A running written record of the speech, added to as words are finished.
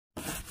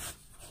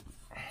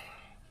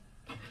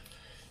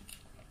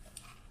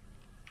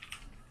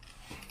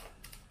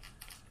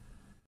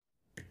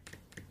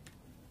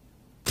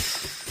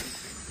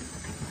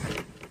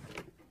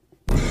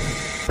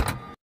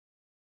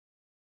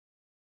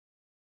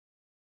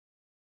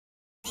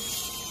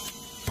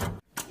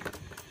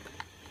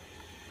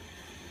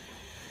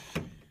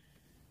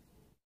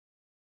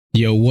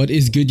Yo, what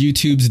is good,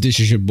 YouTubes? This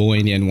is your boy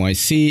in the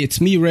NYC. It's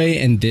me, Ray,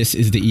 and this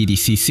is the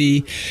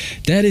EDCC.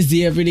 That is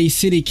the Everyday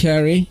City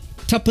Carry.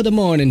 Top of the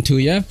morning to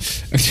ya.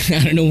 I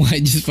don't know why I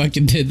just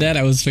fucking did that.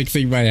 I was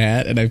fixing my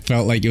hat and I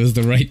felt like it was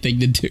the right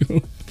thing to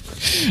do.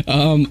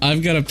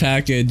 I've got a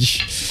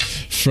package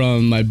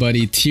from my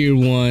buddy Tier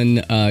 1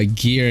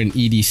 Gear and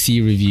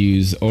EDC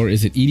Reviews, or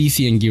is it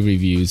EDC and Gear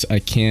Reviews? I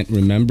can't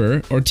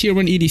remember. Or Tier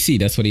 1 EDC,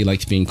 that's what he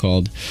likes being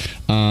called.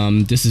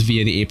 This is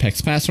via the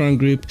Apex Pass Around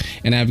group,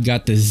 and I've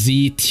got the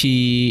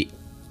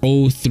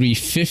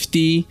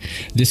ZT0350.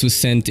 This was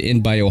sent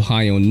in by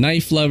Ohio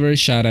Knife Lover.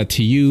 Shout out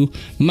to you,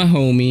 my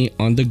homie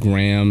on the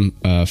gram,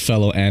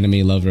 fellow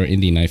anime lover in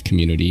the knife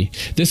community.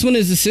 This one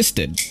is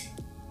assisted.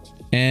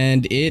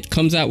 And it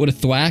comes out with a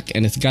thwack,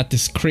 and it's got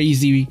this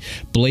crazy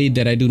blade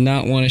that I do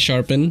not want to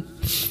sharpen,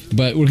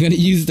 but we're gonna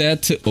use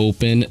that to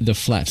open the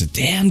flaps.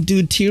 Damn,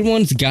 dude, Tier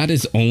 1's got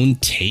his own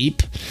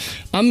tape.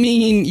 I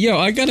mean, yo,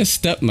 I gotta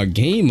step my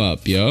game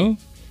up, yo.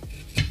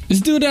 This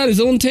dude got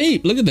his own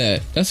tape. Look at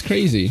that. That's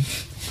crazy.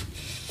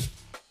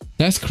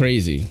 That's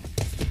crazy.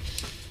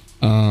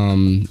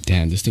 Damn,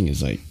 this thing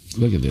is like,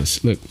 look at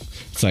this. Look,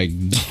 it's like,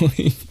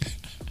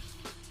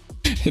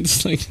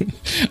 it's like,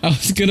 I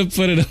was gonna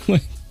put it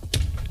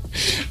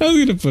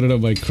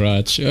on my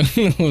crotch. I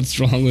don't know what's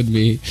wrong with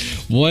me.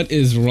 What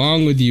is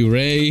wrong with you,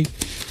 Ray?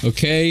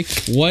 Okay,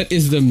 what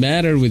is the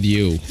matter with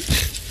you?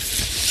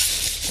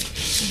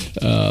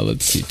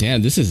 Let's see.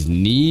 Damn, this is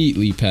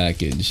neatly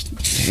packaged.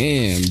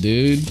 Damn,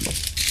 dude.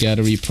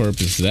 Gotta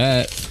repurpose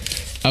that.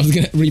 I was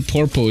gonna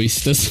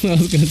repurpose. That's what I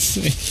was gonna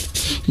say.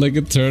 Like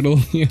a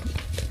turtle.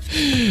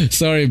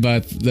 Sorry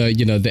about the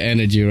the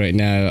energy right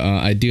now.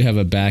 I do have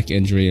a back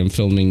injury. I'm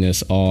filming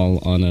this all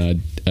on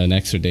an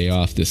extra day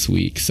off this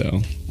week,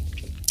 so.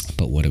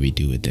 But what do we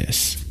do with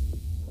this?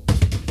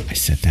 I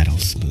said that all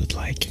smooth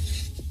like.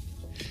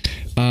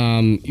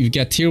 You've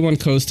got Tier 1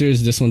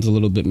 coasters. This one's a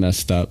little bit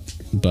messed up,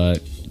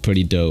 but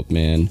pretty dope,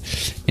 man.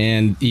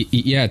 And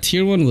yeah,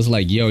 Tier 1 was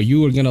like, yo,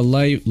 you are gonna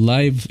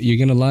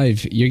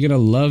you're gonna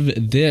love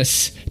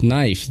this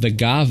knife, the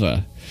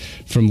Gava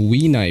from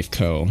We Knife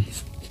Co.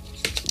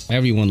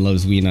 Everyone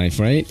loves We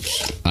Knife, right?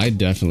 I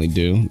definitely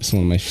do. It's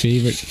one of my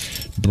favorite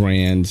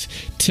brands.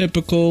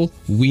 Typical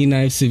We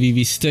Knife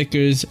Civivi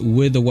stickers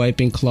with the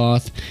wiping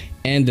cloth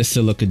and the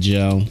silica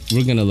gel.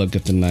 We're gonna look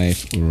at the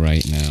knife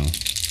right now.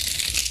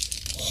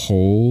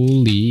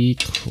 Holy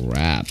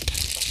crap.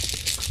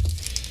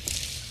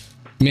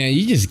 Man,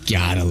 you just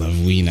gotta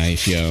love We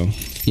Knife, yo.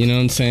 You know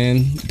what I'm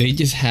saying? They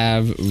just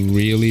have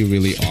really,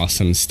 really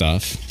awesome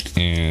stuff.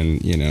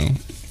 And, you know,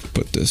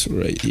 put this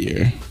right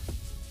here.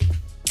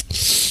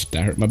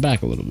 That hurt my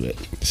back a little bit.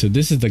 So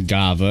this is the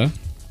Gava.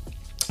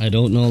 I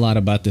don't know a lot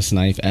about this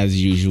knife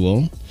as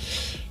usual.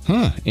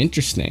 Huh,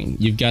 interesting.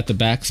 You've got the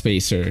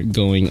backspacer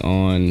going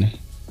on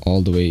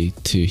all the way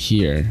to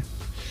here.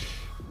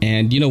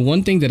 And you know,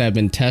 one thing that I've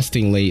been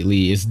testing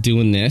lately is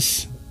doing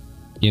this.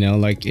 You know,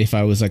 like if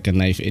I was like a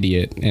knife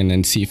idiot, and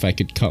then see if I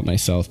could cut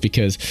myself,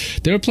 because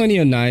there are plenty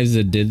of knives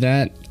that did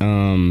that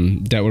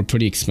that were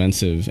pretty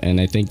expensive,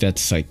 and I think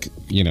that's like,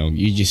 you know,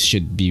 you just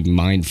should be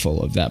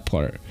mindful of that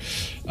part.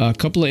 A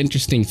couple of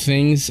interesting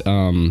things.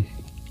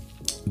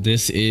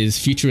 This is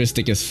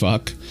futuristic as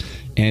fuck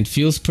and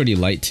feels pretty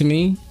light to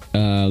me.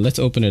 Let's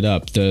open it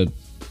up. The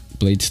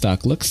blade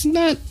stock looks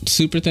not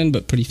super thin,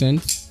 but pretty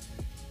thin.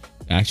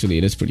 Actually,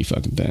 it is pretty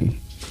fucking thin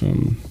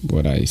from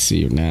what I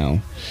see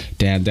now.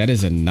 Damn, that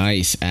is a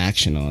nice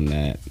action on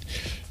that.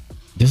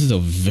 This is a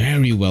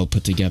very well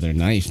put together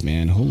knife,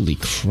 man. Holy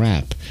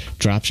crap.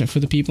 Drop shot for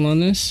the people on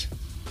this.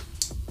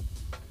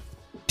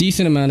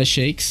 Decent amount of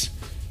shakes.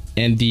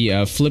 And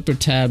the flipper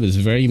tab is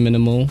very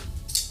minimal.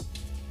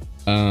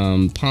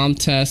 Palm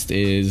test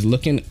is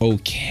looking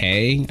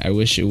okay. I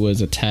wish it was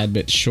a tad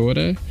bit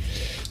shorter.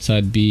 So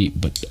I'd be,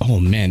 but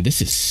oh man,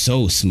 this is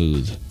so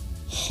smooth.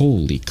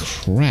 Holy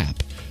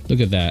crap.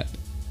 Look at that.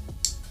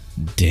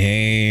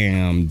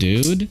 Damn,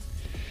 dude.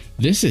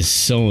 This is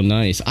so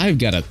nice. I've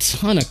got a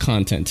ton of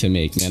content to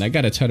make, man. I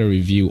gotta try to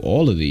review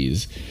all of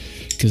these,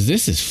 because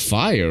this is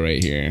fire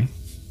right here.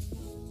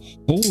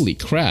 Holy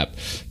crap.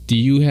 Do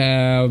you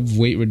have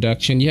weight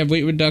reduction? You have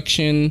weight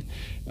reduction,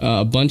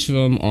 a bunch of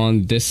them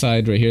on this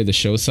side right here, the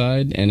show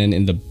side, and then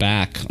in the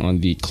back on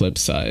the clip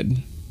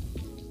side.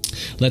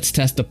 Let's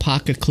test the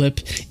pocket clip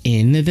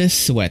in the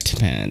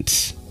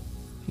sweatpants.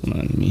 Hold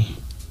on, me.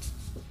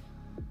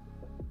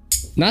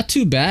 Not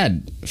too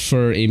bad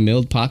for a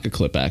milled pocket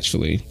clip,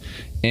 actually.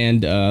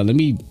 And let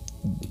me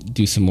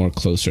do some more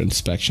closer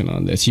inspection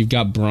on this. You've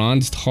got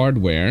bronzed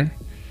hardware.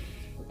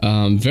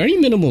 Very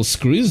minimal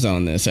screws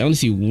on this. I only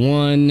see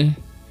 1,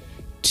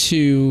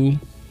 2,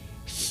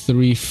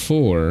 3,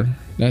 4.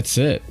 That's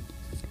it.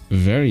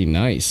 Very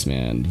nice,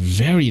 man.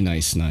 Very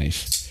nice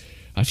knife.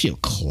 I feel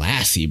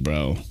classy,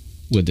 bro,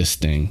 with this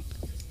thing.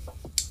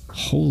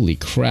 Holy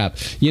crap.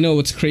 You know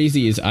what's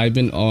crazy is I've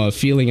been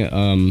feeling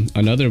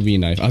another We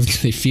Knife. I was gonna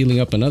say feeling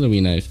up another We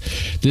Knife.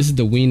 This is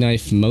the We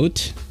Knife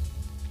Moat,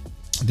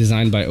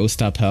 designed by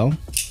Ostap Hell.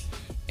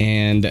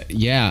 And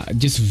yeah,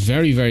 just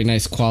very, very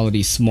nice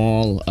quality,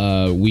 small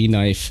We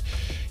Knife.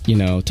 you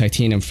know,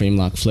 titanium frame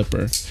lock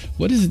flipper.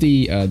 What is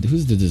the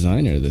who's the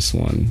designer of this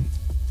one?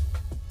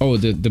 Oh,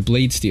 the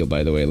blade steel,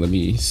 by the way. Let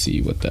me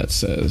see what that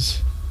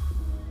says.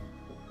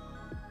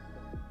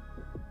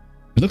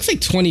 It looks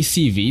like 20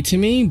 CV to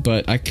me,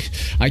 but I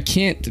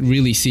can't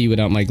really see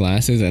without my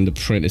glasses, and the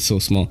print is so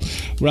small.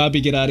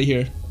 Robbie, get out of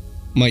here.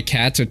 My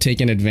cats are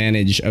taking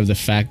advantage of the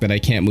fact that I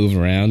can't move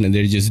around, and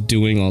they're just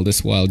doing all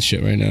this wild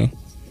shit right now.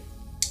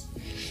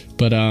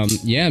 But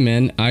yeah,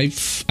 man,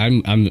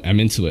 I'm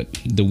into it.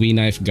 The WE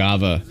Knife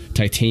Gava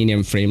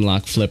titanium frame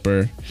lock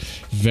flipper,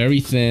 very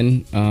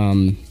thin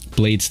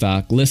blade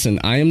stock. Listen,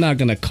 I am not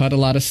gonna cut a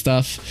lot of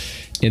stuff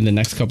in the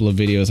next couple of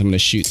videos I'm gonna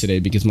shoot today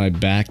because my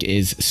back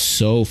is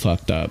so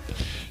fucked up.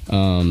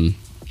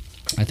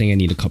 I think I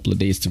need a couple of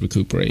days to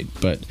recuperate.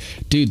 But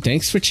dude,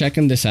 thanks for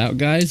checking this out,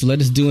 guys.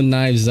 Let us do a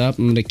knives up.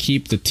 I'm gonna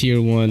keep the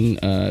tier 1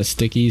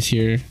 stickies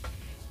here.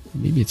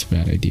 Maybe it's a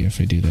bad idea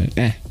if I do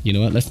that. You know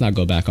what? Let's not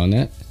go back on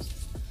that.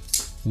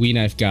 WE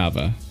Knife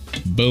Gava.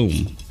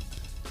 Boom.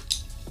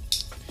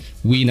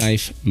 WE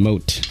Knife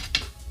Moat.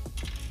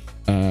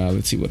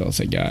 Let's see what else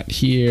I got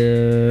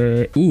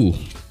here. Ooh.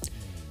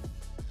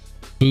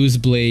 Booze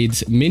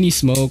Blades Mini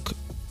Smoke.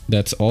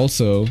 That's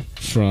also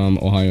from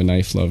Ohio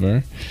Knife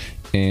Lover.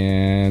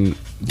 And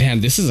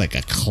damn, this is like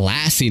a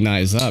classy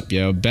knives up,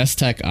 yo. Best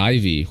Tech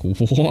Ivy.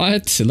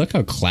 What? Look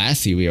how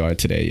classy we are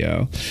today,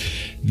 yo.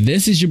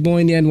 This is your boy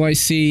in the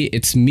NYC.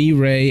 It's me,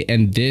 Ray,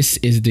 and this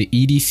is the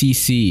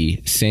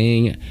EDCC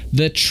saying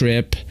the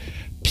trip.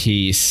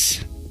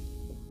 Peace.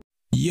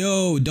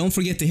 Yo, don't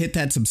forget to hit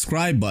that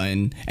subscribe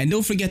button, and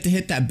don't forget to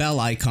hit that bell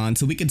icon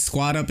so we can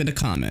squad up in the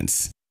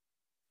comments.